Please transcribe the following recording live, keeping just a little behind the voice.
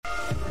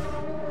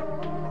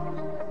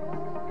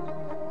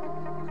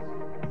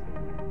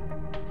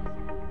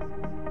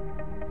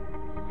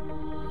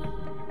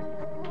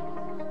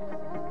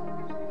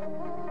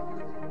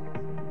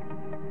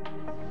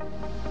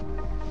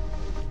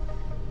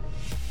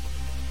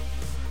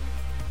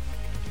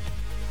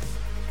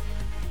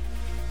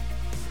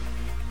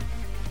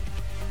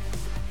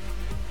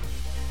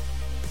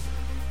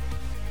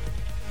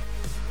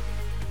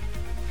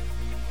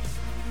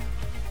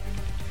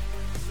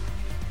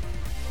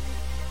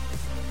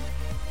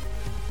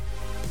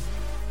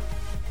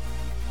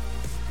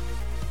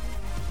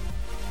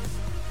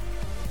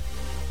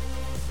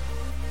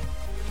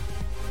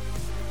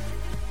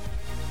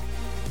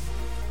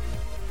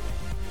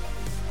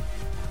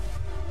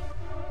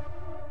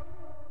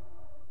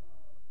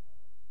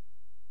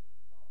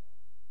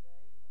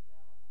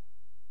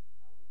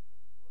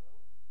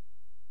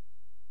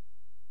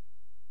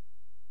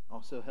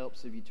Also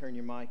helps if you turn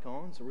your mic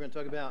on. So we're going to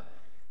talk about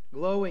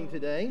glowing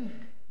today,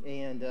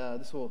 and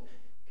this will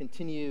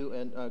continue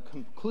and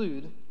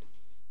conclude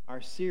our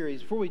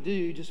series. Before we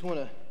do, just want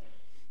to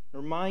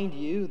remind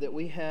you that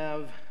we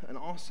have an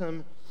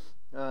awesome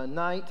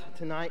night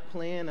tonight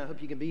planned. I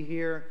hope you can be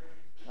here.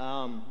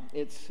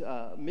 It's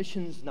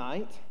Missions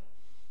Night,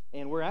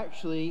 and we're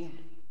actually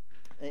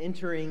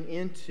entering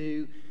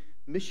into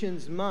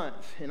Missions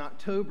Month. In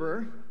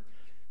October,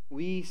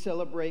 we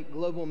celebrate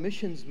Global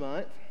Missions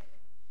Month,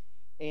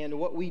 and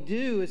what we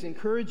do is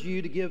encourage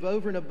you to give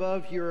over and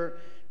above your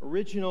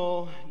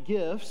original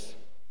gifts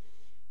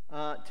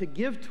to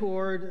give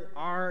toward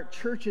our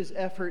church's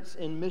efforts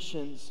in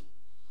missions.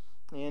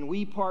 And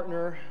we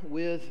partner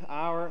with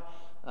our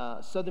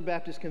Southern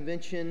Baptist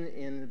Convention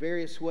in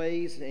various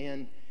ways,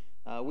 and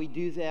we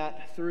do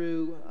that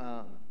through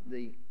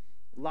the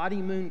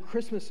Lottie Moon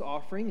Christmas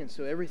offering. And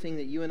so everything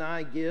that you and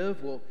I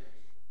give will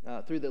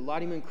through the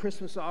Lottie Moon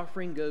Christmas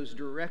offering goes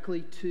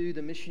directly to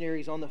the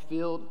missionaries on the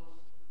field.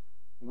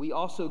 We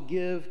also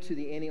give to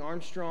the Annie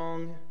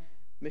Armstrong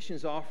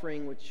missions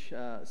offering, which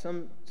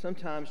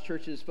sometimes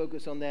churches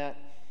focus on that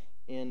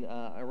in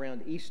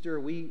around Easter.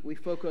 We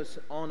focus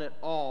on it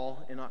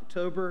all in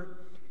October,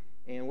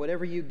 and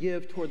whatever you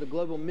give toward the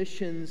global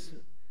missions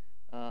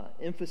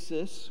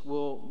emphasis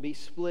will be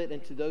split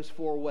into those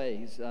four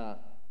ways: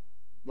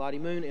 Lottie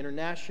Moon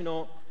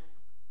International,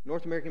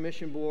 North American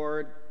Mission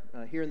Board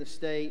here in the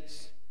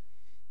States,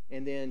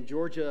 and then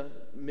Georgia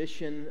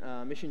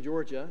Mission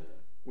Georgia,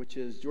 which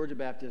is Georgia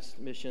Baptist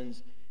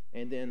Missions,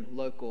 and then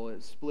local.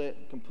 It's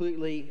split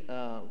completely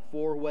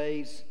four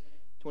ways,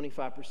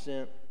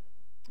 25%.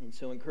 And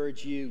so I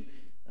encourage you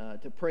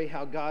to pray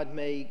how God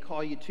may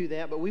call you to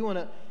that. But we want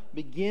to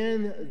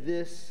begin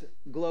this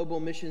Global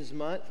Missions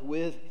Month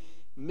with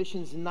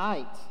Missions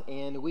Night.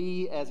 And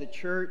we as a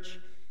church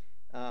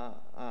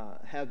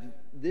have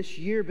this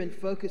year been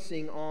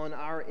focusing on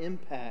our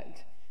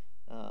impact,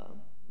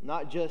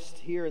 not just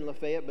here in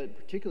Lafayette, but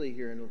particularly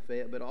here in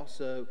Lafayette, but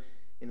also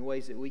in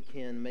ways that we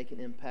can make an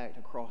impact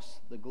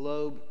across the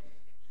globe.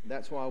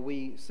 That's why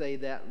we say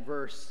that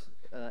verse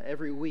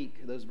every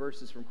week, those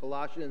verses from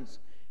Colossians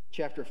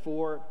chapter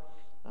 4.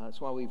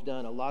 That's why we've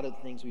done a lot of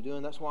the things we do,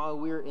 and that's why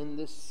we're in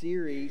this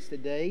series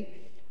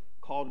today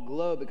called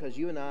Glow, because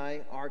you and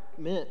I are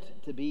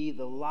meant to be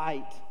the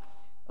light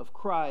of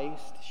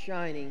Christ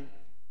shining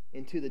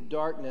into the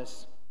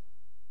darkness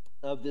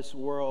of this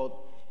world.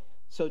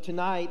 So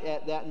tonight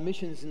at that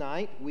missions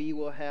night, we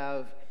will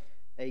have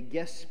a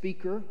guest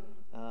speaker.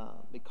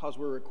 Because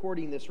we're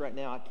recording this right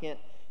now, I can't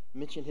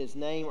mention his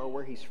name or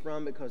where he's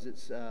from because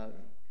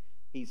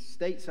he's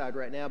stateside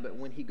right now, but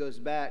when he goes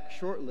back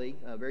shortly,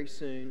 very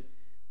soon,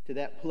 to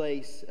that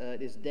place,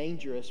 it is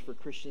dangerous for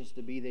Christians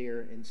to be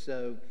there, and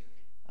so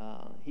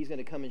he's going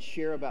to come and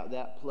share about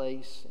that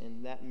place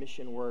and that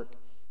mission work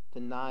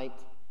tonight.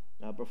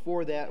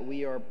 Before that,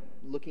 we are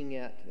looking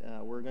at,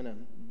 we're going to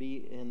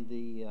be in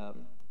the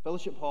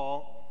fellowship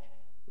hall.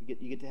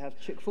 You get to have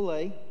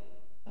Chick-fil-A.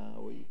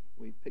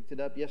 We picked it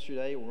up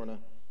yesterday. We're going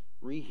to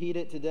reheat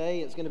it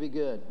today. It's going to be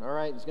good. All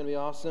right, it's going to be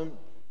awesome.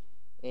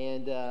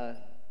 And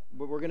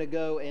but we're going to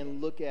go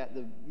and look at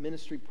the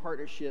ministry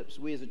partnerships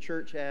we as a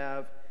church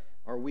have,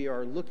 or we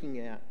are looking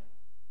at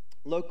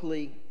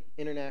locally,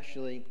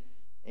 internationally,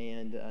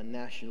 and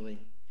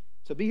nationally.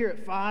 So be here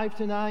at 5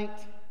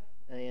 tonight,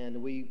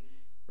 and we're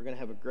going to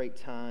have a great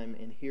time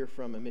and hear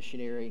from a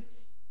missionary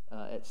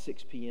at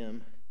 6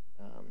 p.m.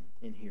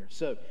 In here.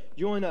 So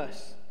join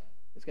us.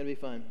 It's going to be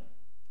fun.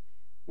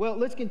 Well,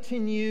 let's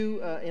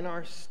continue in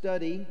our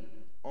study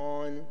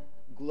on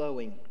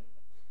glowing.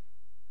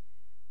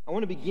 I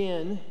want to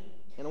begin,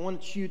 and I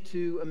want you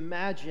to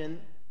imagine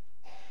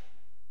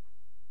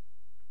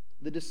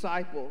the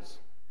disciples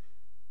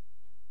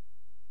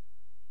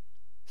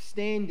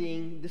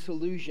standing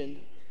disillusioned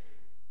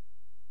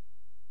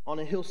on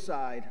a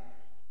hillside.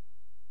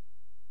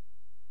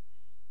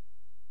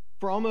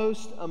 For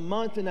almost a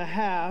month and a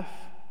half,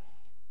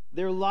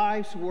 their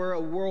lives were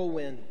a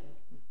whirlwind.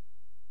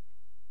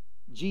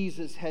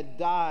 Jesus had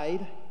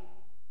died,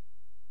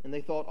 and they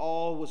thought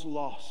all was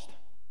lost.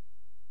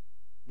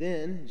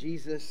 Then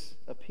Jesus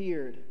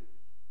appeared,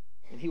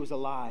 and he was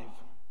alive.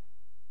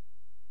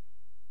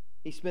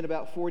 He spent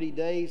about 40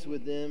 days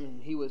with them,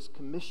 and he was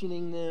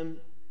commissioning them,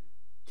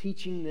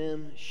 teaching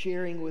them,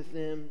 sharing with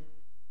them,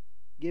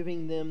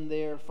 giving them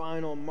their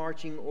final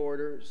marching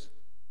orders,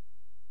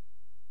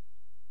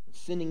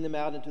 sending them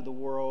out into the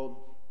world.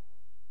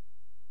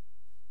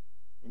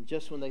 And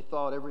just when they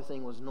thought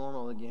everything was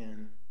normal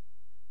again,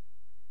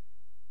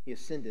 he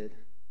ascended.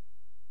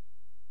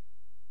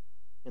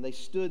 And they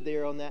stood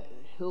there on that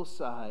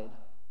hillside,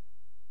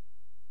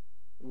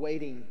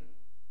 waiting,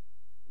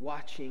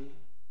 watching,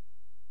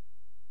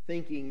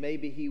 thinking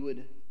maybe he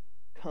would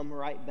come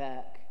right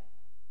back.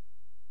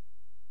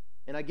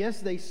 And I guess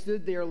they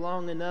stood there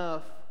long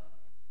enough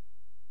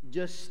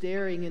just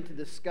staring into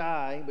the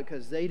sky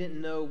because they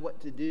didn't know what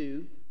to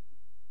do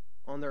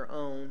on their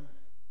own,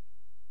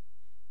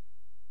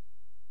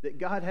 that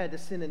God had to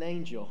send an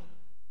angel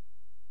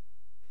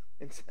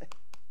and say,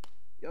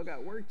 Y'all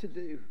got work to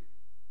do.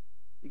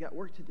 You got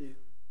work to do.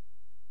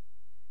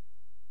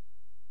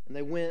 And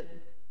they went.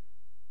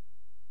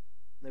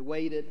 They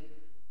waited.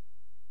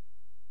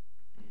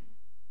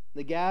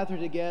 They gathered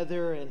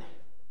together and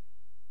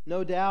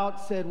no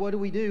doubt said, what do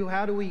we do?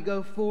 How do we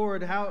go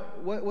forward?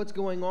 What's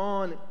going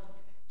on?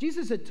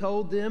 Jesus had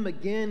told them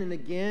again and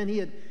again. He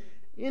had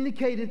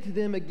indicated to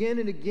them again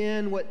and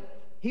again what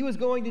he was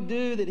going to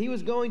do, that he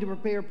was going to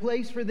prepare a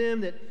place for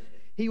them, that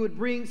he would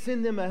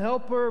send them a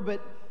helper,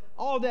 but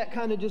all that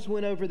kind of just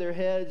went over their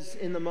heads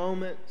in the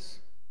moments.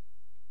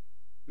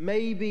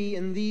 Maybe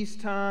in these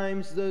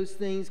times those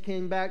things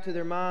came back to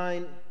their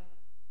mind.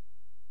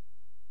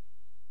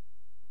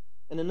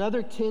 And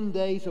another 10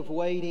 days of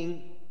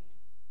waiting,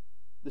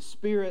 the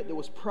Spirit that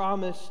was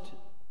promised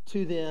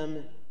to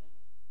them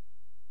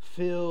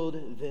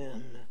filled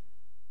them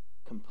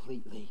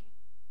completely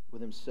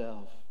with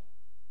himself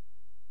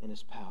and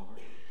his power.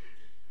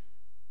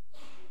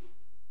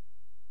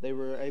 They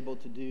were able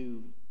to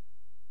do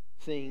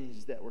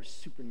things that were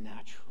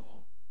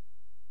supernatural.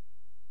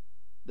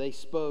 They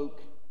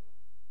spoke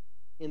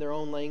in their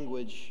own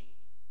language,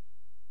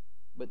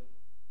 but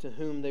to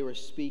whom they were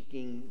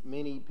speaking,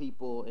 many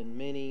people in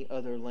many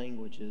other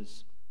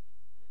languages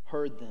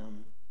heard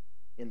them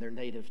in their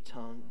native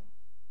tongue.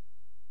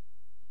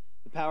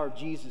 The power of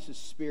Jesus'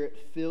 Spirit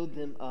filled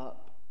them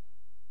up,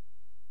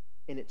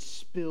 and it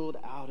spilled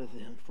out of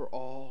them for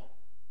all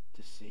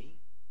to see.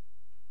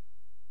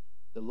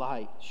 The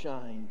light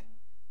shined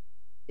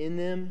in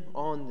them,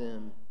 on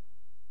them,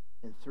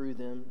 and through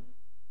them.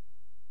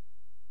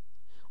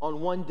 On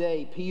one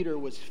day, Peter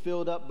was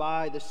filled up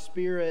by the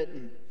Spirit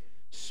and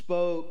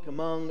spoke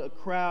among a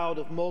crowd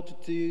of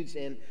multitudes,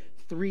 and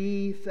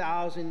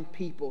 3,000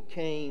 people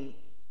came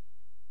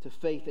to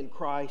faith in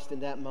Christ in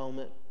that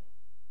moment.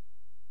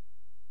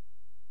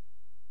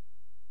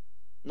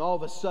 And all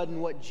of a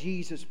sudden, what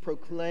Jesus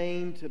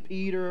proclaimed to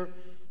Peter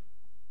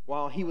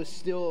while he was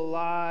still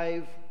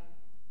alive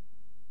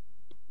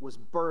was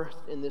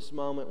birthed in this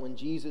moment when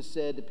Jesus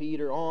said to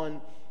Peter,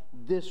 on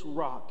this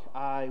rock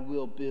I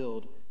will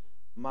build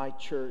my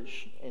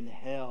church, and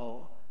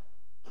hell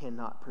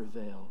cannot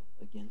prevail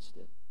against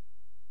it.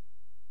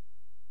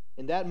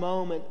 In that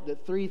moment, the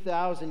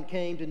 3,000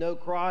 came to know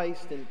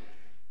Christ and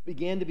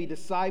began to be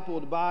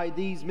discipled by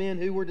these men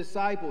who were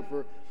discipled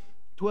for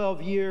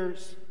 12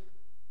 years.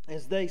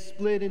 As they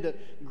split into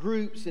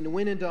groups and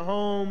went into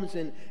homes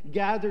and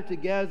gathered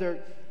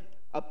together,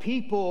 a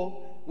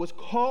people was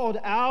called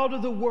out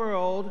of the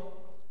world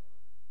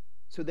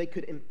so they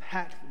could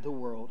impact the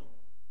world.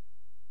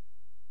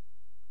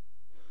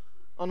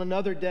 On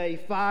another day,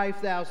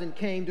 5,000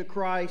 came to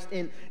Christ,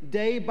 and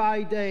day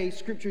by day,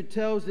 Scripture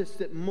tells us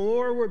that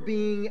more were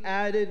being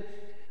added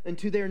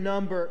into their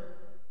number.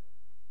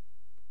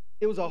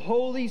 It was a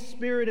Holy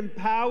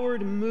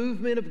Spirit-empowered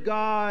movement of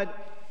God,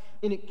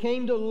 and it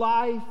came to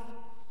life,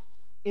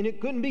 and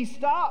it couldn't be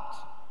stopped.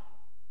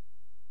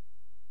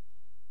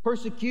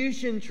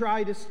 Persecution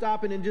tried to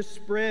stop it and just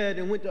spread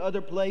and went to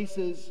other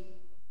places.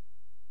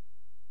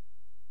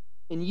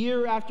 And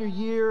year after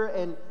year,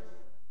 and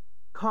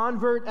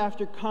convert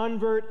after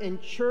convert,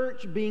 and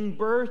church being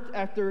birthed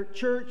after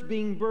church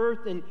being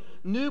birthed in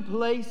new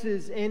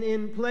places and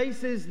in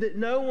places that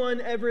no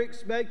one ever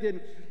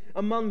expected,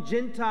 among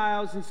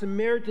Gentiles and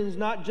Samaritans,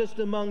 not just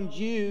among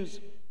Jews.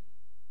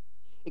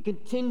 It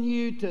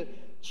continued to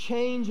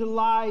change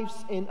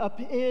lives and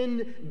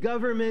upend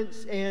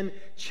governments and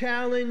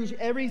challenge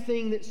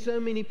everything that so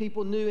many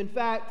people knew. In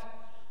fact,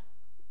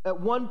 at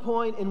one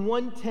point in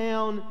one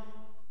town,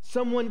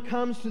 someone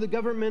comes to the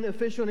government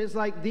official and it's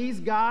like, these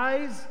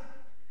guys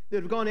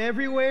that have gone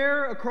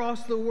everywhere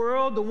across the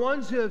world, the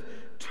ones who have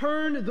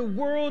turned the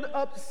world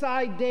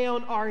upside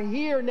down, are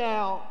here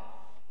now,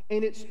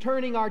 and it's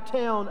turning our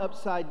town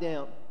upside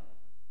down.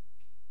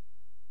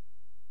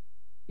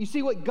 You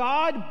see, what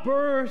God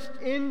burst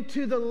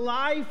into the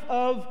life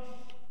of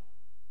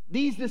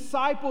these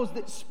disciples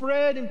that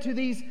spread into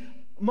these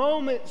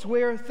moments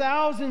where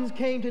thousands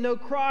came to know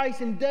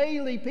Christ, and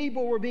daily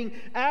people were being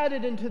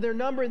added into their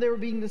number, and they were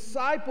being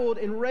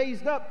discipled and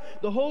raised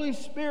up. The Holy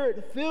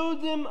Spirit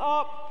filled them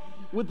up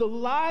with the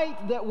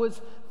light that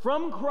was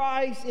from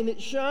Christ, and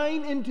it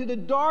shined into the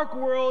dark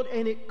world,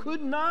 and it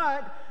could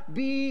not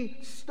be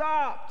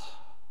stopped.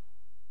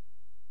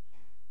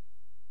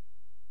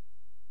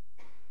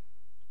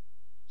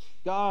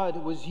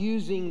 God was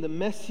using the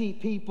messy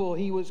people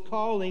He was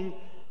calling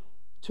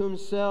to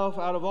Himself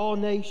out of all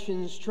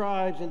nations,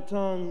 tribes, and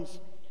tongues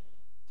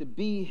to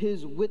be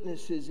His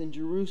witnesses in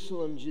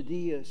Jerusalem,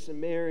 Judea,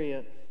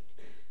 Samaria,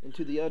 and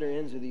to the other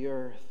ends of the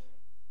earth.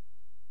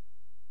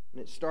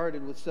 And it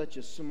started with such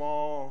a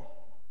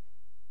small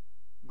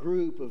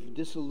group of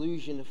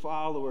disillusioned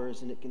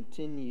followers, and it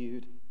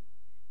continued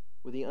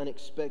with the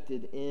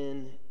unexpected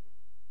in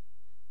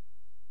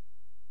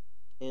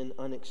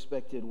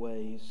unexpected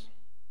ways.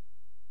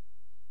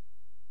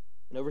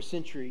 And over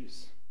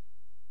centuries,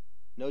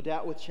 no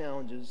doubt with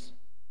challenges,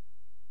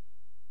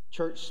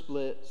 church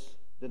splits,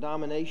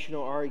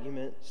 denominational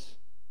arguments,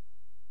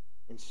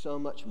 and so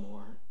much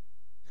more,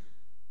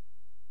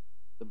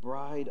 the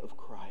bride of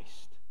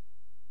Christ,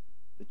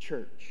 the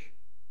church,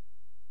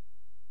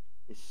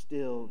 is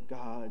still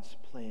God's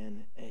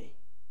plan A.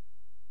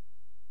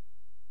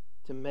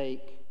 To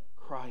make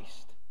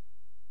Christ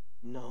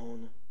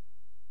known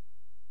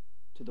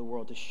to the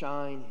world, to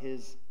shine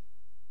his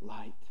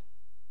light.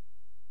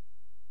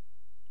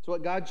 It's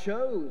what God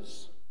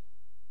chose.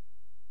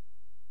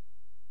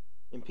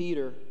 And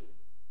Peter,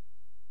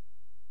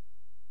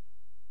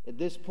 at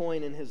this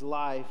point in his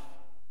life,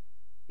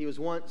 he was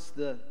once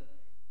the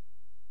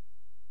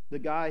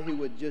guy who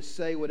would just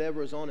say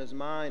whatever was on his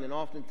mind and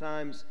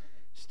oftentimes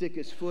stick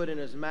his foot in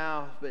his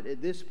mouth. But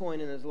at this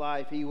point in his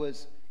life, he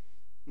was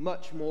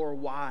much more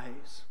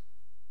wise,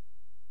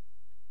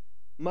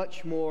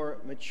 much more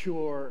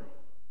mature.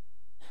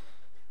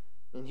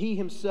 And he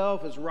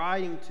himself is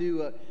writing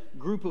to a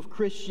group of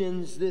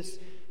Christians, this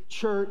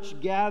church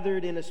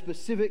gathered in a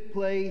specific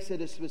place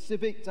at a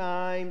specific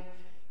time,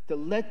 to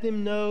let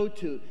them know,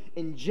 to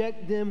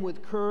inject them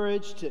with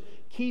courage, to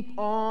keep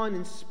on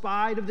in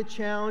spite of the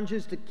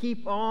challenges, to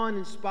keep on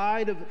in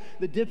spite of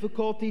the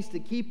difficulties, to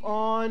keep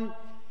on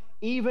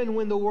even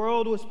when the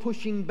world was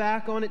pushing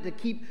back on it, to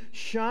keep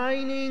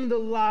shining the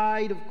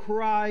light of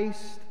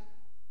Christ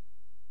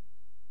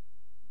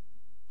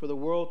for the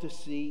world to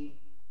see.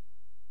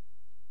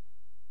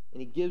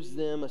 And he gives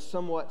them a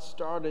somewhat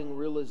startling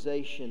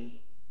realization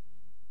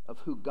of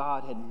who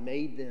God had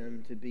made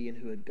them to be and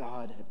who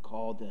God had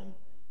called them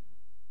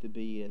to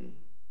be. And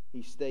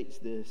he states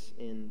this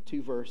in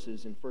 2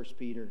 verses in 1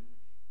 Peter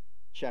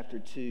chapter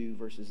 2,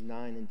 verses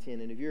 9 and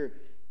 10. And if you're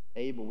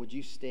able, would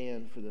you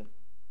stand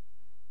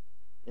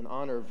in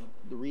honor of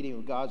the reading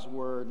of God's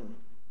Word? And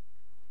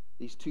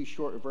these 2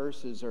 short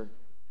verses are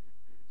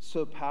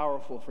so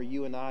powerful for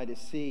you and I to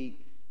see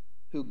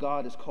who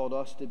God has called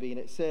us to be. And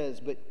it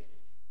says, but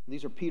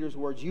these are Peter's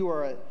words, "You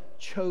are a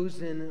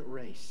chosen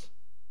race,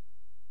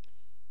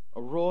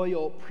 a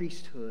royal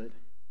priesthood,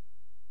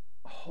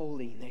 a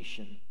holy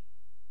nation,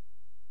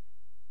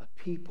 a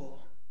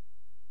people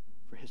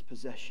for his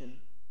possession,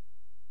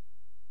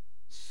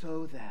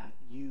 so that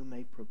you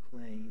may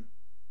proclaim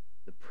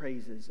the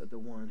praises of the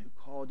one who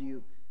called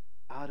you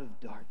out of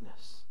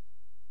darkness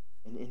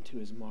and into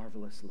his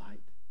marvelous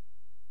light.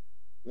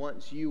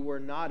 Once you were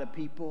not a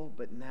people,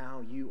 but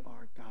now you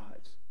are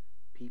God's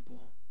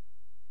people.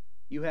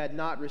 You had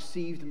not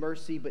received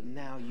mercy, but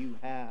now you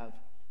have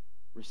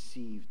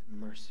received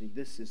mercy."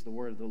 This is the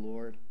word of the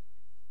Lord.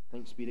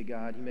 Thanks be to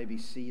God. You may be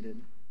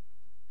seated.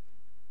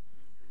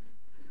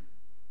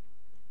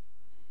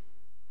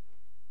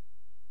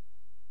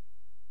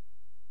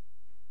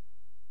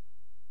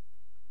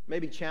 It may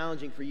be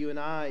challenging for you and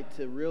I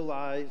to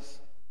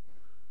realize,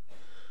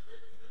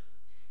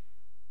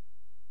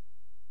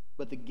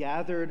 but the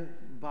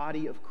gathered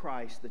body of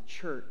Christ, the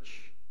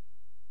church,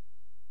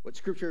 what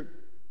Scripture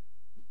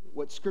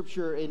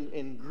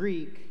in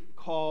Greek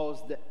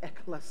calls the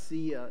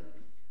ekklesia,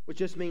 which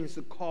just means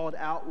the called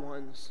out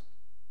ones,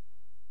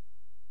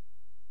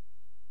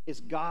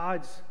 is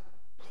God's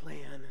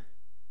plan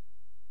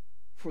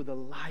for the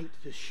light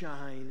to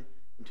shine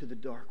into the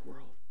dark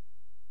world.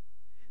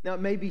 Now, it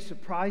may be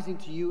surprising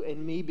to you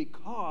and me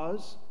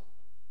because,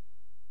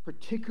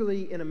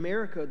 particularly in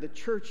America, the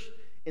church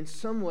in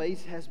some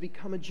ways has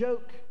become a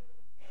joke.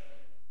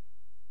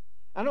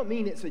 I don't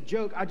mean it's a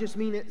joke. I just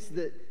mean it's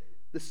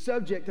the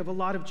subject of a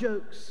lot of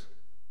jokes.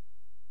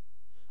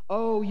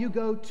 Oh, you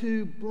go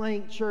to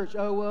blank church.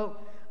 Oh,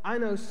 well, I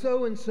know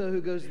so-and-so who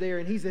goes there,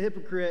 and he's a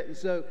hypocrite, and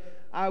so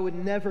I would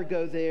never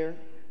go there.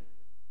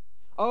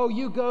 Oh,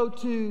 you go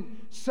to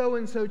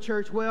so-and-so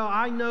church. Well,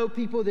 I know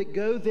people that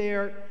go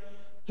there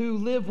who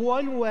live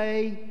one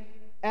way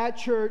at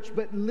church,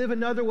 but live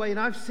another way, and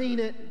I've seen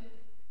it,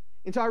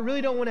 and so I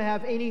really don't want to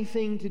have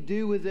anything to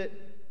do with it.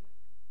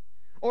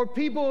 Or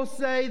people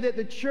say that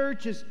the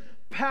church is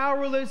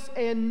powerless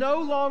and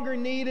no longer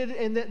needed,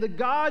 and that the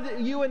God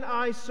that you and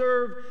I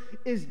serve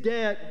is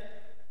dead.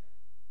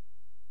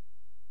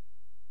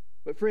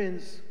 But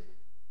friends,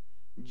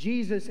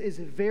 Jesus is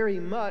very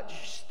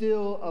much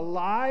still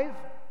alive,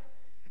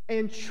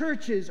 and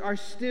churches are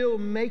still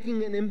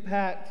making an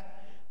impact,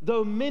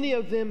 though many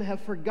of them have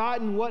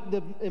forgotten what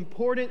the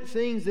important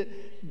things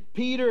that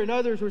Peter and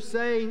others were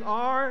saying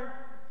are.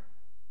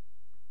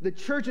 The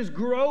church is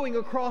growing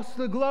across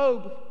the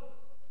globe.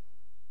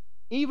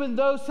 Even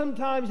though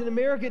sometimes in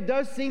America it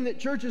does seem that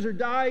churches are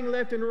dying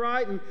left and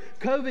right and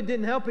COVID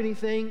didn't help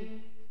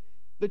anything,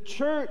 the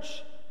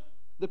church,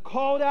 the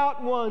called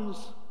out ones,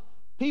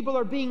 people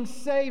are being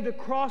saved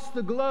across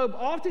the globe.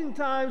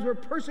 Oftentimes where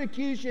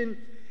persecution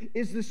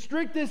is the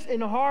strictest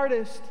and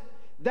hardest,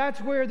 that's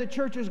where the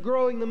church is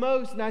growing the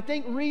most. And I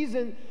think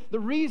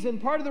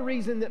part of the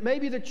reason that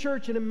maybe the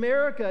church in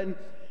America, and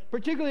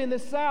particularly in the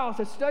South,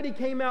 a study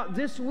came out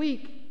this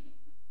week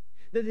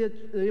that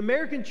the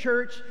American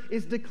church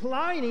is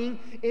declining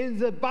in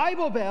the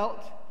Bible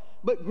Belt,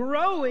 but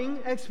growing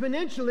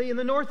exponentially in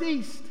the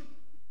Northeast.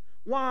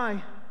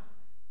 Why?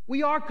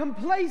 We are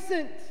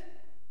complacent.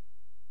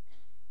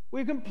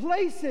 We're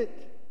complacent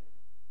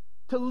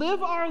to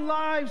live our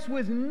lives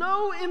with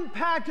no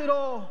impact at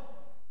all.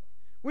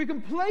 We're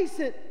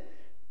complacent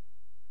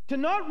to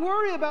not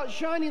worry about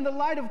shining the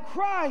light of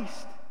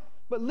Christ,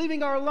 but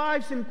living our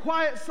lives in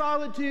quiet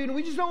solitude. And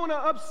we just don't want to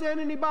upset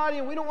anybody,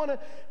 and we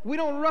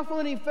don't ruffle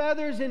any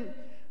feathers. And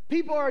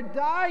people are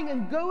dying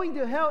and going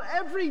to hell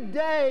every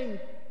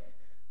day,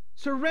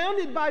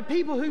 surrounded by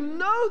people who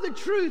know the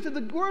truth of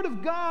the Word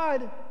of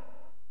God.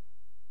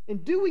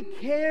 And do we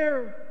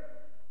care?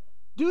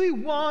 Do we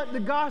want the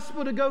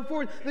gospel to go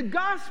forward? The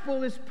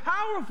gospel is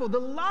powerful. The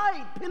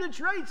light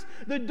penetrates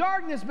the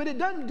darkness, but it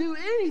doesn't do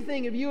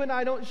anything if you and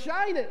I don't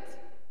shine it.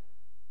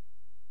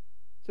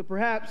 So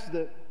perhaps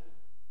the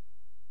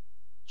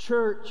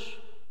church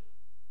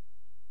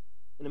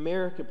in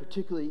America,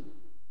 particularly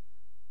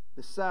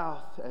the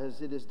South,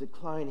 as it is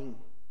declining,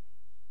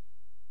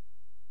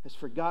 has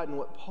forgotten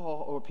what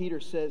Paul or Peter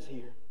says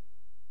here.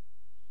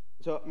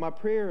 So my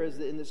prayer is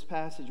that in this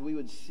passage we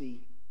would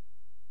see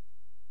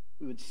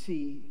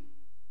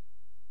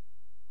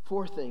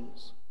four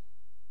things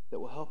that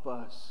will help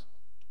us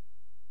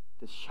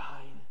to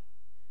shine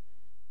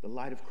the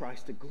light of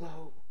Christ, to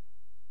glow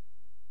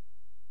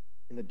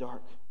in the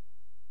dark.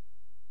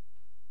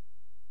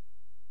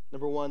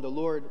 Number one, the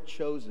Lord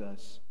chose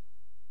us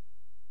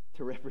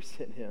to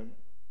represent Him.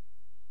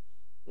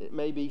 It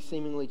may be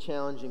seemingly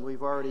challenging.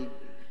 We've already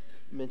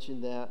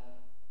mentioned that.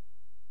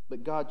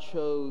 But God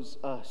chose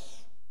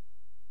us,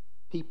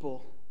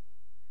 people,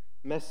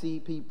 messy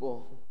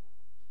people,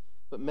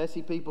 but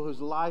messy people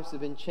whose lives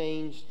have been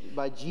changed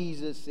by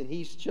Jesus, and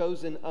He's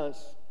chosen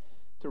us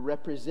to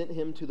represent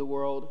Him to the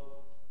world.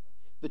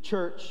 The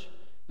church,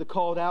 the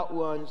called out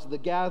ones, the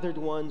gathered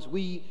ones,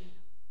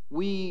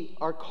 we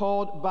are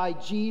called by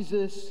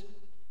Jesus,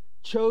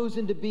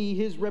 chosen to be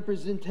His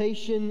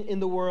representation in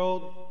the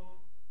world.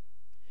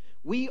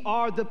 We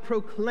are the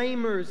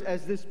proclaimers,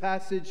 as this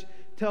passage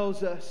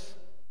tells us.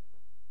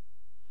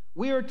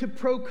 We are to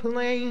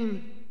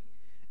proclaim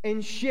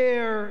and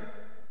share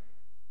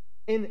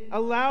and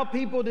allow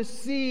people to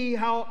see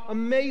how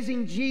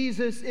amazing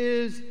Jesus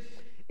is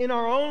in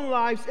our own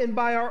lives and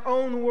by our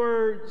own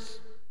words.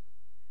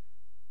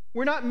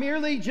 We're not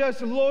merely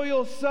just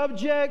loyal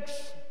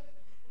subjects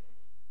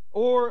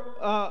or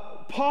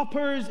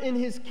paupers in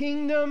His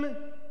kingdom,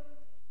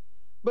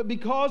 but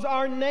because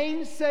our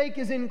namesake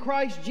is in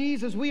Christ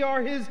Jesus, we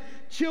are His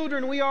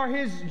children, we are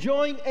His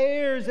joint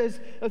heirs, as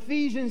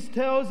Ephesians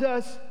tells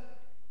us.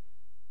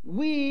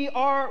 We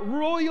are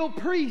royal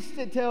priests,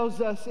 it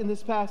tells us in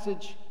this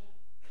passage.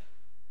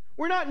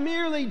 We're not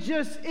merely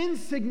just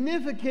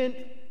insignificant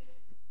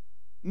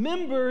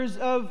members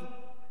of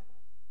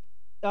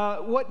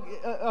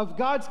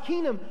God's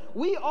kingdom.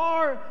 We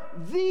are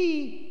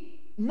the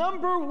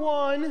number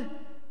one,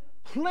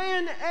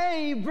 plan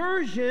A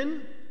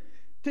version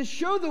to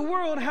show the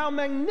world how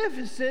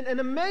magnificent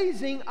and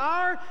amazing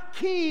our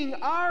King,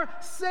 our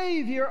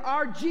Savior,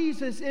 our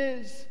Jesus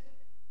is.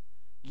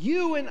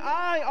 You and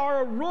I are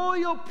a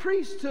royal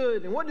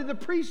priesthood. And what did the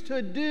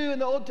priesthood do in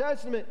the Old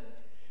Testament?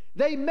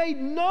 They made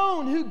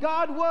known who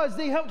God was.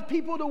 They helped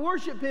people to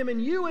worship Him.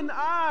 And you and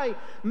I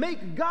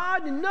make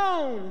God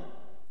known.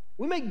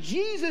 We make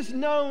Jesus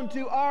known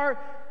to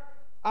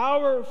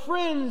our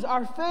friends,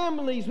 our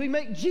families. We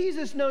make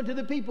Jesus known to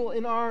the people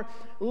in our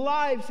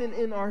lives and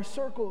in our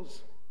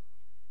circles.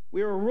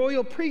 We are a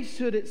royal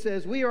priesthood, it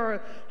says. We are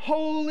a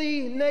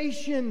holy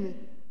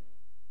nation.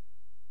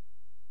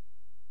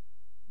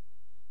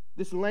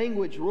 This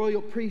language,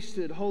 royal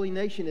priesthood, holy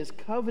nation, is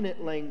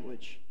covenant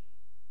language,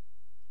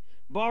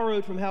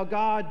 borrowed from how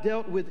God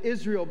dealt with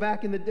Israel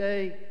back in the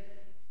day,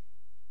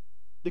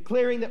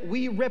 declaring that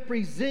we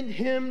represent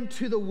Him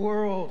to the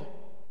world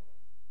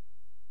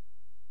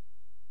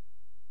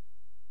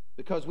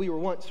because we were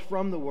once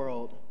from the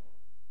world,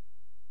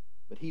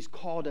 but He's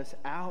called us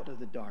out of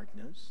the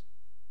darkness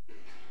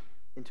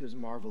into His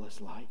marvelous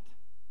light.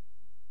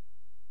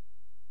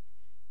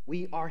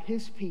 We are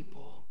His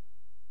people,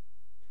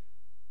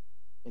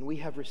 and we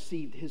have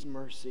received His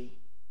mercy.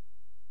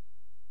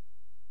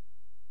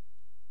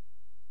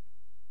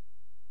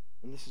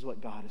 And this is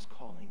what God is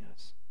calling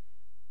us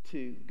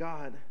to.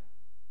 God,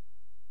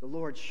 the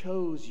Lord,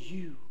 chose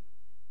you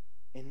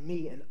and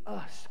me and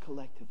us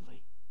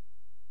collectively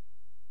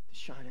to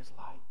shine His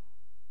light.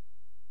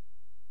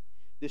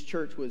 This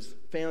church was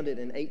founded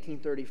in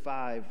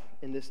 1835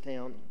 in this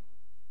town.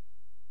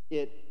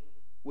 It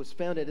was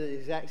founded at the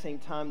exact same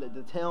time that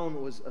the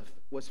town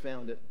was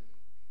founded.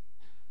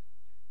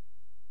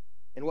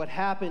 And what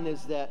happened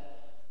is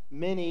that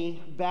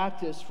many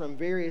Baptists from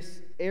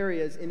various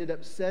areas ended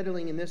up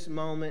settling in this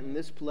moment, in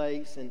this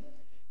place, and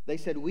they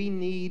said, we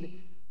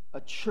need a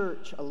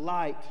church, a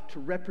light to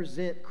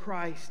represent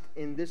Christ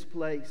in this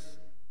place.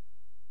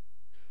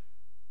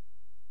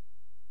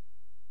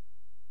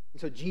 And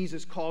so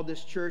Jesus called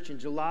this church in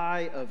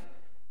July of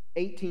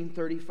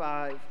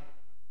 1835.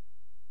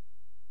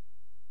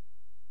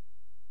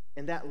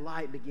 And that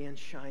light began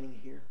shining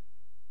here.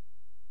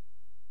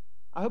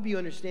 I hope you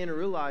understand and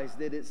realize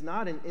that it's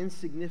not an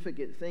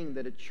insignificant thing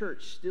that a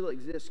church still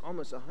exists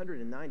almost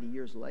 190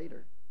 years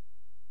later.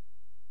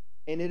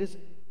 And it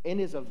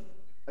is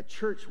a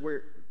church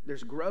where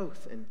there's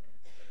growth and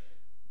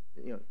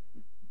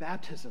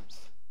baptisms.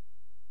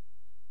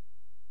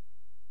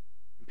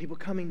 And people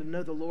coming to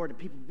know the Lord, and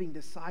people being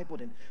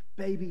discipled, and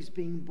babies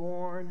being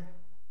born.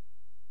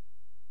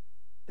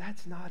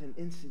 That's not an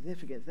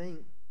insignificant thing.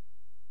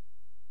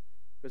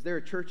 Because there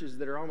are churches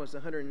that are almost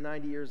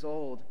 190 years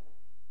old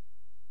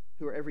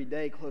who are every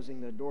day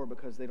closing their door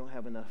because they don't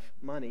have enough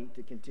money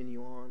to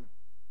continue on.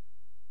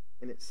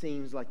 And it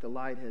seems like the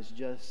light has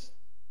just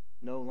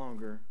no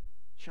longer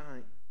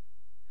shined.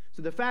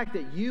 So the fact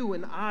that you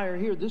and I are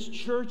here, this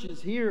church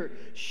is here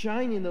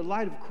shining the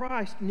light of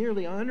Christ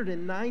nearly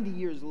 190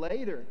 years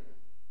later,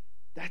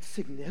 that's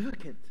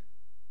significant.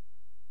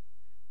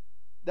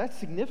 That's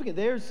significant.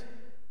 There's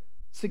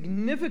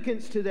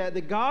significance to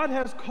that God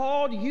has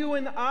called you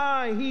and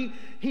I.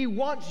 He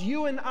wants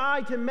you and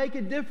I to make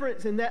a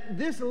difference, and that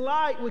this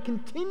light would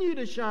continue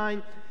to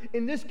shine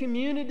in this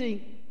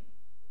community.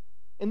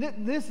 And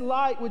that this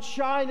light would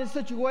shine in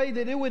such a way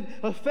that it would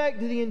affect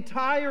the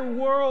entire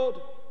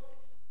world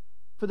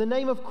for the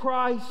name of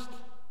Christ.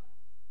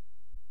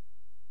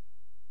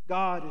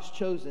 God has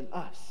chosen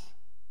us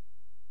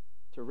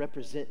to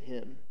represent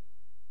Him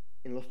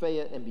in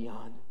Lafayette and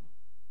beyond.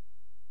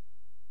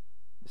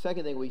 The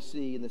second thing we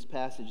see in this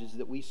passage is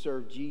that we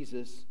serve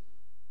Jesus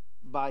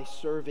by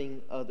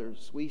serving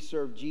others. We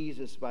serve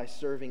Jesus by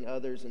serving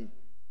others. And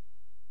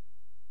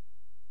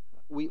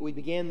we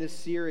began this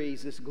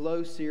series, this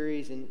GLOW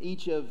series, and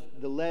each of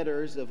the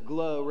letters of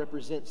GLOW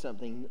represents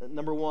something.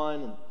 Number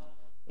one,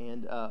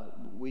 and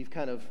we've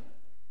kind of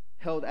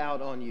held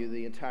out on you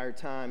the entire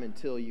time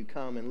until you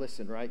come and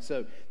listen, right?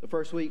 So the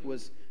first week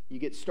was you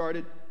get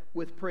started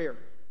with prayer.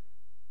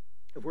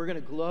 If we're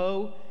going to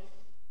glow,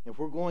 if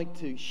we're going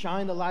to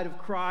shine the light of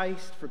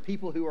Christ for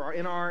people who are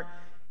in our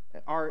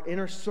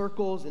inner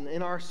circles and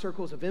in our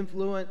circles of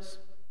influence,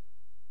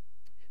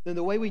 then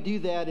the way we do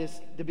that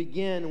is to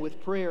begin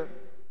with prayer.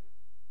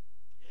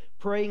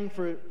 Praying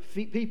for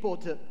people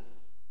to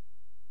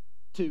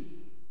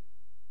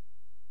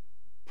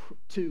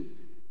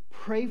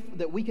pray,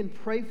 that we can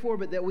pray for,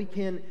 but that we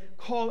can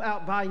call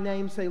out by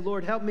name, say,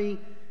 Lord, help me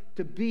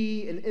to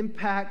be an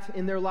impact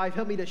in their life.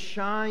 Help me to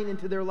shine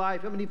into their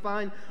life. Help me to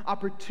find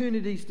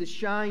opportunities to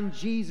shine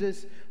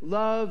Jesus'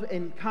 love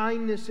and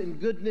kindness and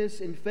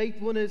goodness and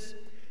faithfulness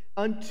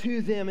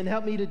unto them. And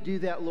help me to do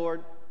that,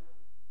 Lord.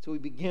 So we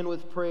begin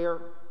with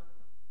prayer.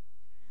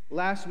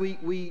 Last week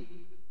we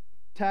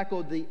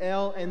tackled the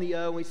L and the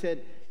O. And we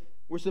said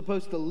we're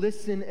supposed to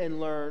listen and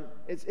learn.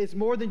 It's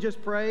more than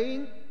just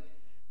praying.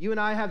 You and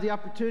I have the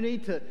opportunity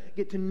to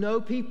get to know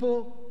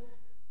people,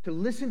 to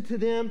listen to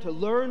them, to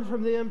learn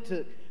from them,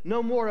 to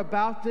know more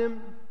about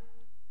them.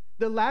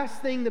 The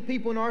last thing the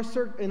people in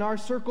our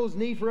circles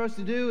need for us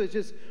to do is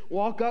just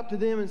walk up to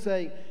them and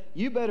say,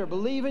 you better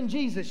believe in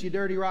Jesus, you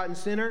dirty, rotten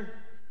sinner.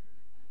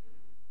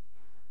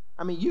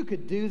 I mean, you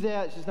could do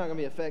that. It's just not going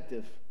to be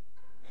effective.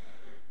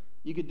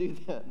 You could do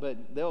that,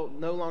 but they'll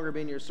no longer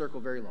be in your circle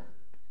very long.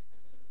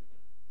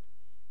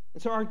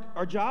 And so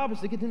our job is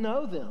to get to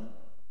know them.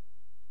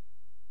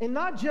 And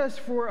not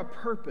just for a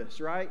purpose,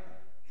 right?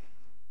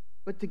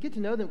 But to get to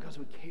know them because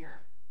we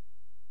care.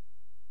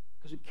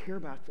 Because we care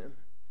about them.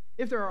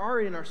 If they're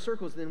already in our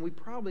circles, then we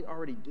probably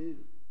already do.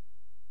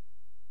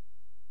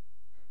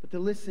 But to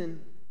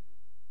listen,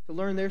 to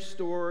learn their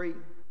story,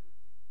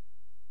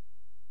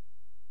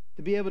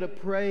 to be able to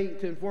pray,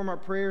 to inform our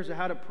prayers of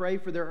how to pray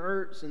for their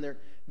hurts and their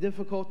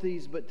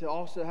difficulties, but to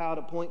also how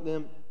to point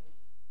them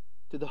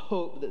to the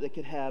hope that they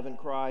could have in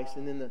Christ.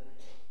 And then the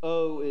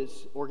O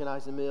is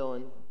organize a meal.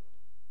 And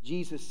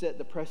Jesus set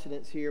the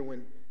precedence here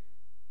when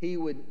He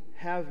would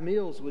have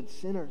meals with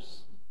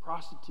sinners,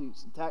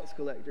 prostitutes, and tax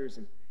collectors.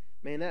 And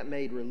man, that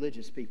made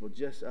religious people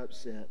just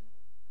upset.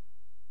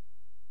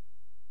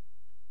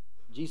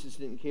 Jesus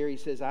didn't care. He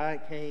says, I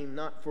came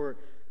not for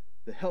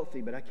the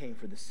healthy, but I came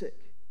for the sick.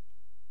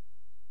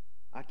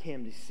 I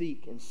came to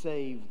seek and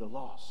save the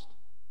lost.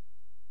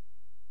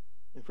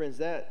 And friends,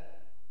 that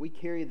we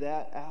carry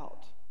that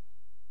out.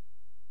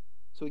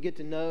 So we get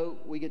to know,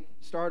 we get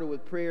started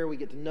with prayer, we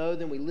get to know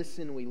them, we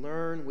listen, we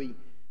learn, we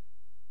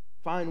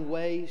find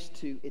ways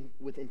to,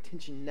 with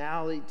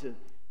intentionality, to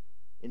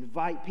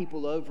invite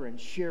people over and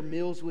share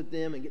meals with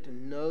them and get to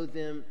know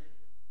them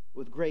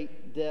with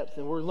great depth.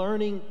 And we're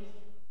learning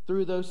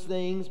through those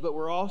things, but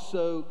we're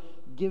also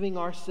giving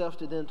ourselves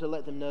to them to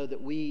let them know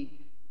that we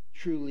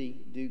truly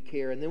do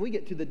care. And then we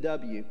get to the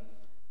W.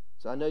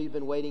 So I know you've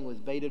been waiting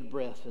with bated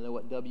breath to know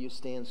what W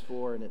stands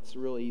for, and it's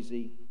real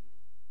easy.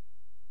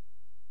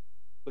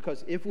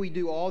 Because if we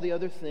do all the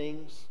other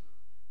things,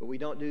 but we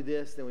don't do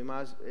this, then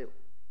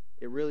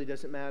it really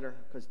doesn't matter.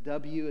 Because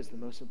W is the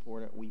most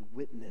important. We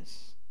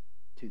witness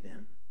to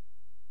them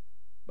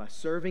by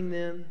serving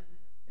them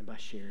and by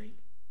sharing.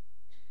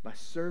 By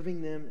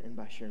serving them and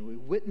by sharing. We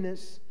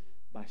witness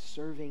by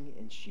serving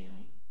and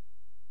sharing.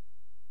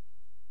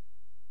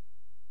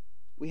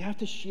 We have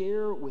to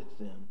share with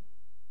them.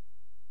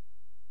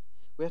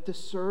 We have to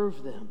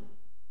serve them.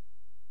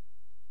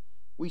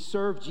 We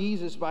serve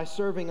Jesus by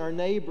serving our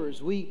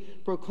neighbors. We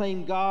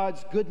proclaim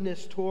God's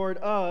goodness toward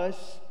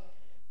us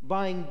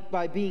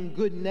by being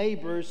good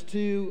neighbors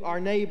to our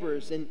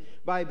neighbors and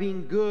by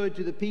being good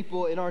to the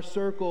people in our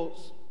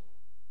circles.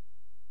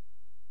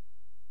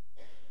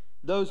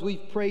 Those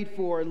we've prayed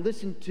for and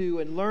listened to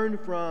and learned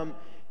from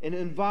and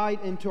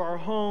invite into our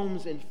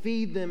homes and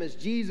feed them as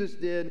Jesus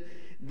did,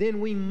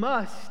 then we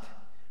must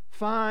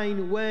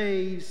find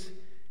ways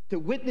to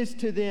witness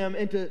to them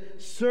and to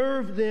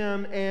serve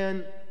them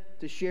and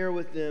to share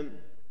with them.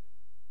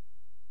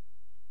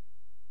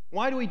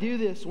 Why do we do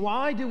this?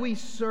 Why do we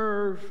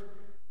serve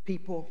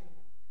people?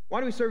 Why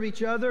do we serve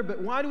each other?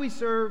 But why do we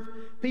serve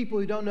people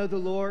who don't know the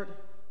Lord?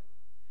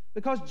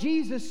 Because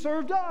Jesus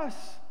served us.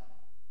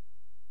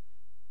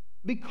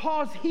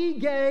 Because He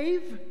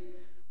gave,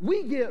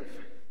 we give.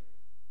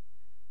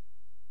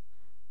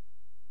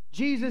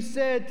 Jesus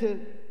said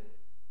to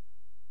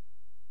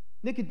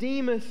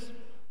Nicodemus,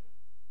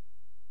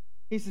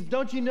 He says,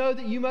 don't you know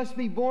that you must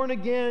be born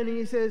again? And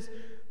He says,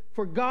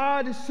 for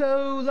God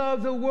so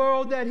loved the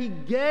world that He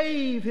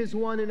gave His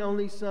one and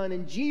only Son.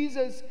 And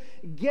Jesus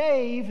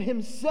gave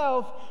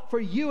Himself for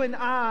you and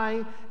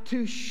I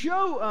to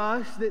show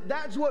us that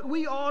that's what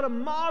we ought to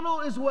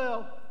model as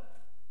well.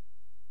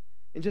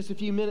 In just a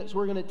few minutes,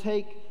 we're going to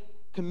take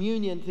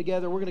communion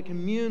together. We're going to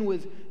commune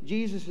with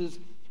Jesus'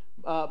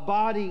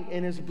 body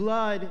and His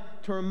blood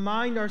to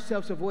remind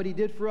ourselves of what He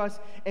did for us.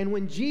 And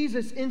when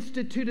Jesus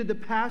instituted the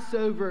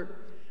Passover,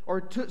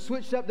 or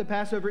switched up the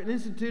Passover and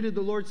instituted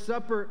the Lord's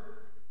Supper,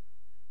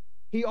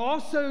 He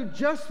also,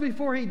 just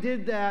before He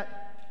did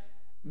that,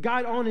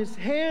 got on His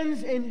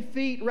hands and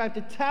feet, wrapped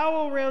a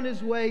towel around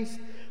His waist,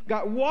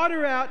 got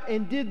water out,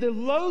 and did the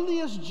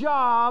lowliest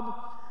job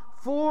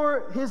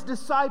for His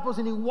disciples.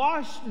 And He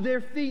washed their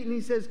feet, and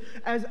He says,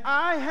 as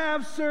I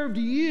have served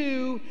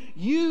you,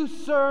 you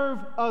serve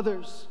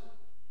others.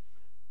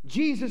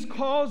 Jesus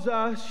calls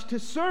us to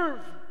serve.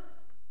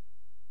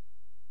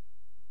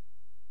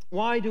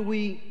 Why do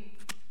we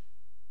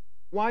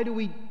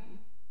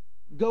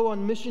go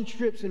on mission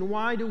trips, and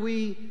why do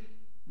we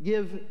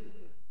give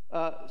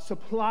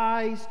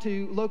supplies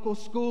to local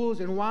schools,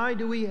 and why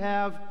do we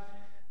have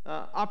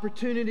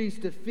opportunities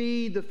to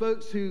feed the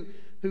folks who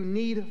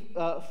need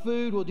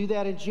food? We'll do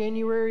that in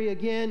January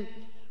again.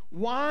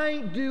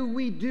 Why do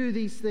we do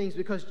these things?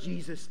 Because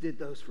Jesus did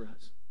those for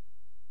us.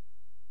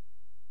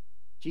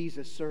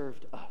 Jesus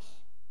served us.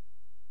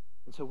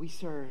 And so we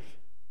serve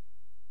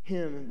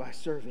Him by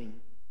serving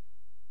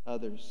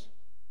others.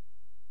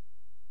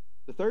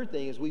 The third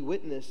thing is we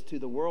witness to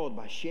the world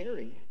by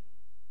sharing.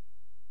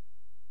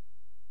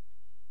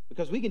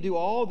 Because we can do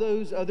all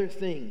those other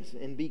things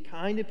and be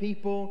kind to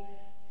people,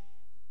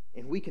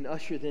 and we can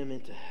usher them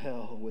into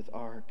hell with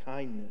our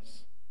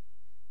kindness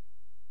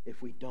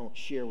if we don't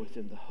share with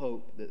them the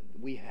hope that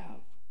we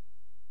have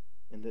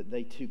and that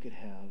they too could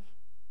have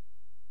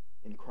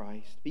in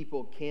Christ.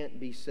 People can't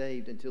be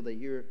saved until they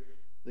hear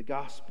the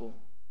gospel,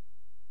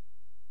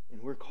 and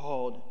we're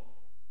called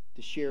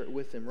to share it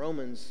with them.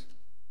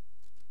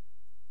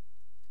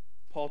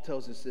 Paul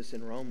tells us this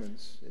in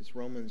Romans. It's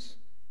Romans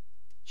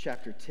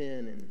chapter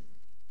 10, and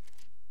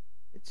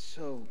it's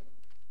so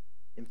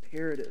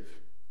imperative.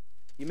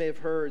 You may have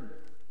heard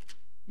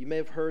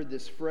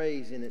this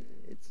phrase, and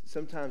it's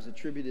sometimes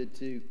attributed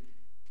to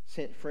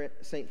Saint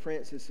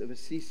Francis of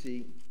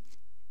Assisi.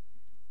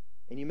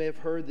 And you may have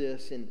heard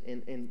this, and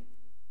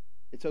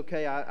it's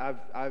okay.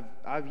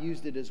 I've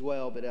used it as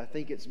well, but I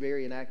think it's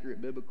very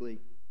inaccurate biblically.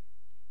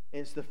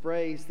 And it's the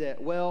phrase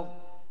that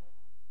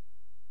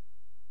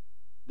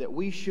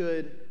we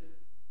should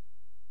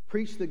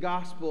preach the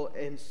gospel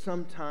and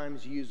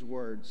sometimes use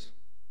words.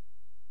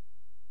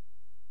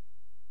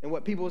 And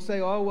what people will say,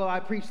 oh, well, I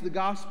preach the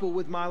gospel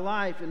with my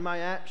life and my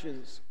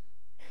actions.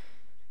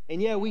 And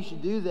yeah, we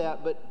should do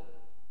that, but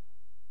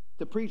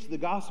to preach the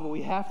gospel,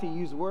 we have to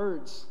use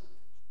words.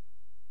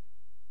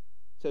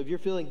 So if you're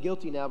feeling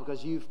guilty now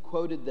because you've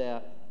quoted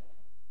that,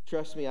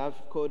 trust me, I've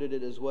quoted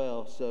it as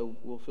well, so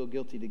we'll feel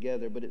guilty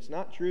together. But it's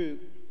not true,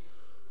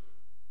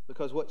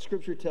 because what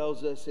Scripture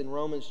tells us in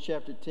Romans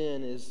chapter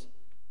 10 is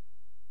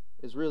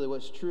really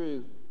what's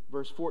true.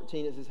 Verse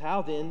 14, it says,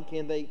 how then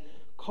can they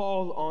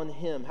call on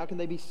Him? How can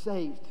they be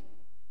saved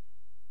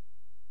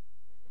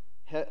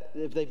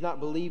if they've not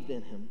believed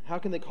in Him? How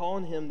can they call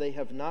on Him they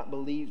have not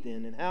believed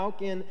in? And how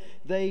can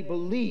they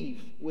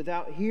believe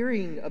without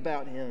hearing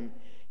about Him?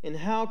 And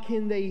how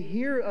can they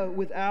hear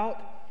without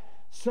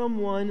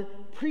someone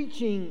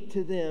preaching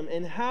to them?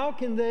 And how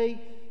can they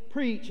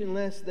preach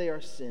unless they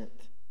are sent?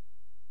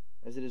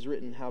 As it is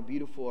written, how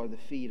beautiful are the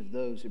feet of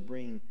those who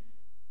bring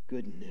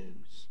good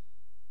news.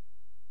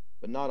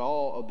 But not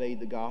all obeyed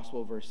the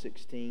gospel, verse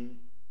 16.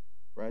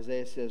 For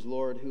Isaiah says,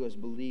 Lord, who has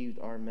believed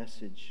our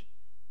message?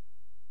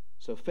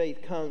 So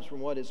faith comes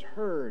from what is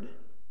heard.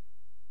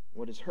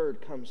 What is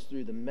heard comes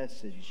through the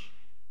message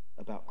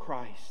about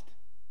Christ.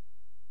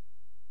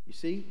 You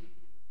see,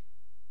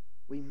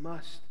 we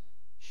must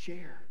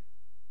share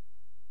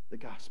the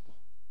gospel.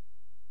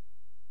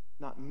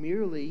 Not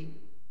merely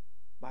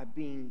by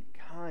being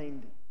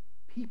kind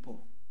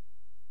people,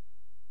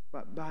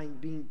 but by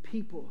being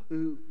people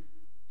who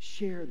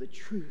share the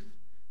truth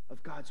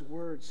of God's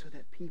word so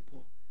that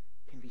people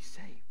can be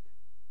saved.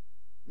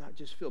 Not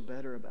just feel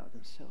better about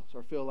themselves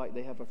or feel like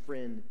they have a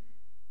friend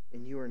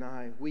in you and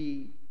I.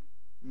 We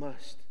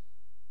must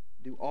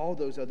do all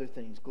those other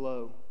things.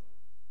 Glow,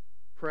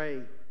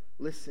 pray,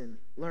 listen,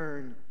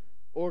 learn,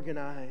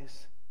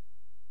 organize,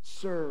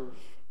 serve.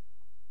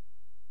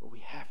 But we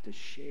have to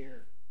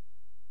share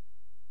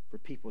for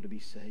people to be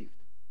saved.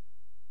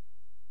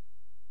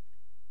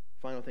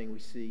 Final thing we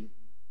see,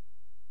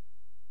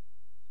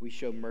 we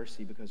show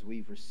mercy because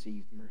we've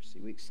received mercy.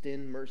 We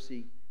extend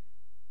mercy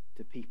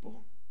to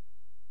people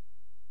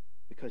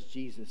because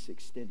Jesus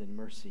extended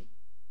mercy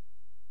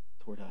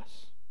toward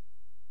us.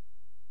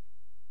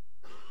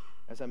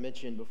 As I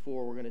mentioned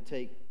before, we're going to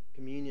take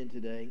communion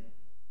today.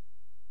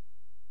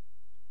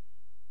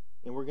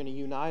 And we're going to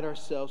unite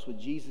ourselves with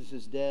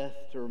Jesus' death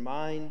to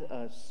remind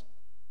us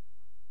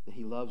that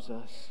he loves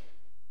us.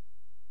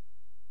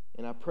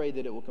 And I pray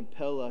that it will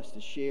compel us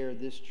to share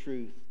this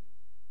truth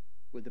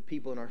with the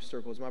people in our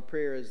circles. My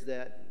prayer is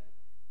that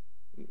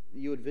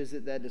you would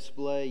visit that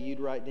display, you'd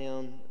write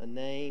down a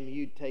name,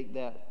 you'd take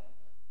that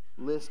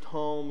list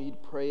home,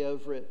 you'd pray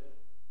over it,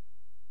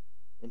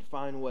 and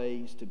find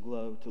ways to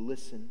glow, to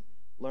listen,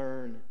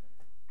 learn,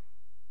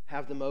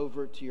 have them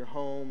over to your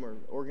home or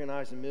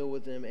organize a meal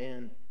with them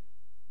and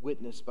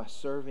witness by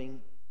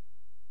serving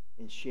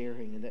and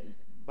sharing. And that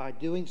by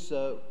doing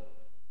so,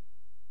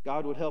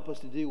 God would help us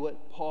to do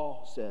what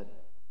Paul said,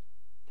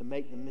 to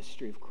make the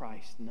mystery of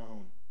Christ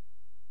known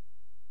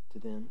to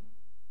them.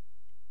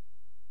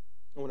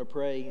 I want to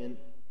pray, and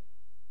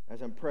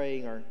as I'm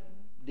praying, our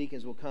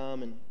deacons will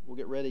come and we'll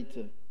get ready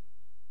to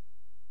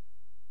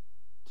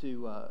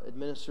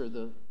administer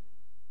the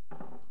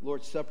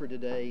Lord's Supper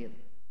today. And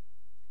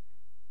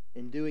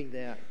in doing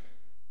that,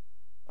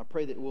 I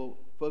pray that we'll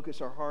focus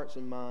our hearts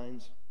and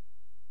minds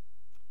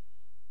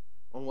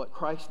on what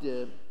Christ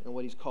did and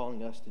what he's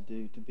calling us to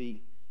do, to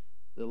be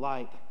the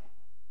light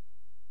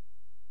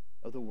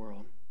of the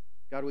world.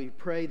 God, we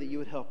pray that you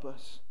would help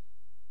us.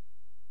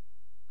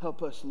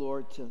 Help us,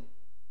 Lord, to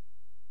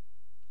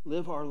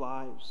live our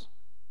lives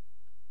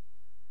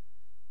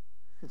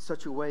in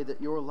such a way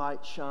that your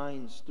light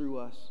shines through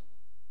us.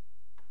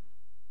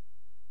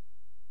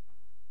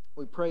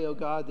 We pray, oh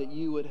God, that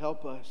you would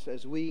help us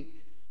as we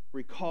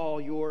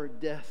recall your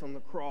death on the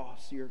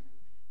cross, your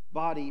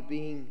body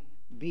being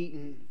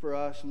beaten for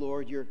us,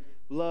 Lord, your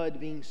blood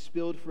being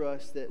spilled for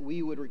us, that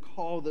we would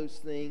recall those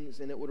things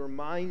and it would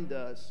remind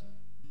us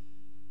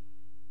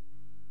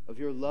of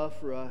your love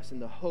for us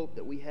and the hope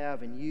that we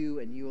have in you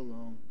and you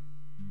alone.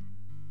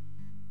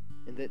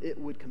 And that it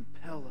would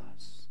compel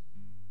us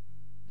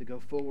to go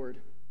forward,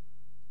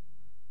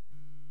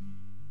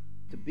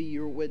 to be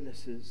your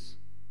witnesses.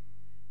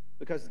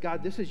 Because,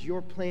 God, this is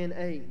your plan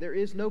A. There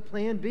is no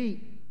plan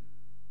B.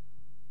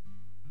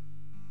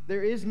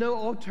 There is no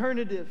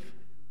alternative.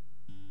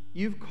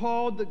 You've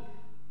called the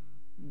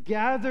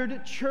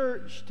gathered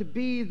church to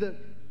be the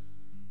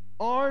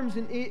arms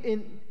and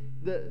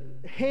the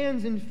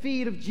hands and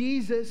feet of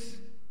Jesus.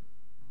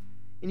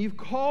 And you've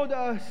called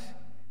us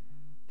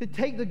to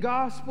take the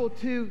gospel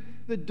to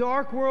the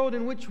dark world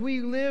in which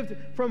we lived,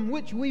 from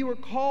which we were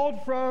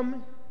called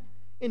from,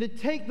 and to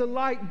take the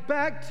light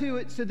back to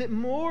it so that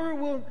more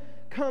will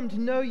come to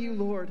know you,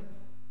 Lord.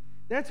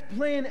 That's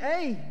plan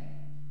A.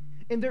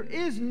 And there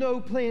is no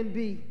plan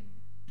B.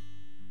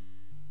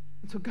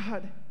 And so,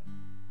 God,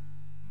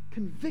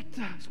 convict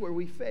us where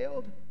we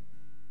failed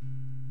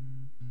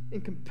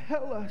and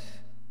compel us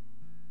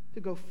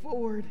to go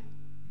forward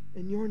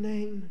in your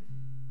name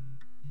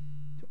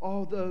to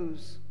all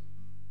those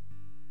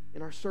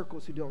in our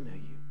circles who don't know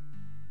you.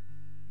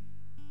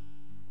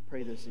 I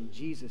pray this in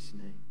Jesus'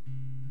 name.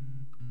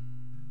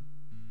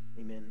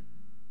 Amen.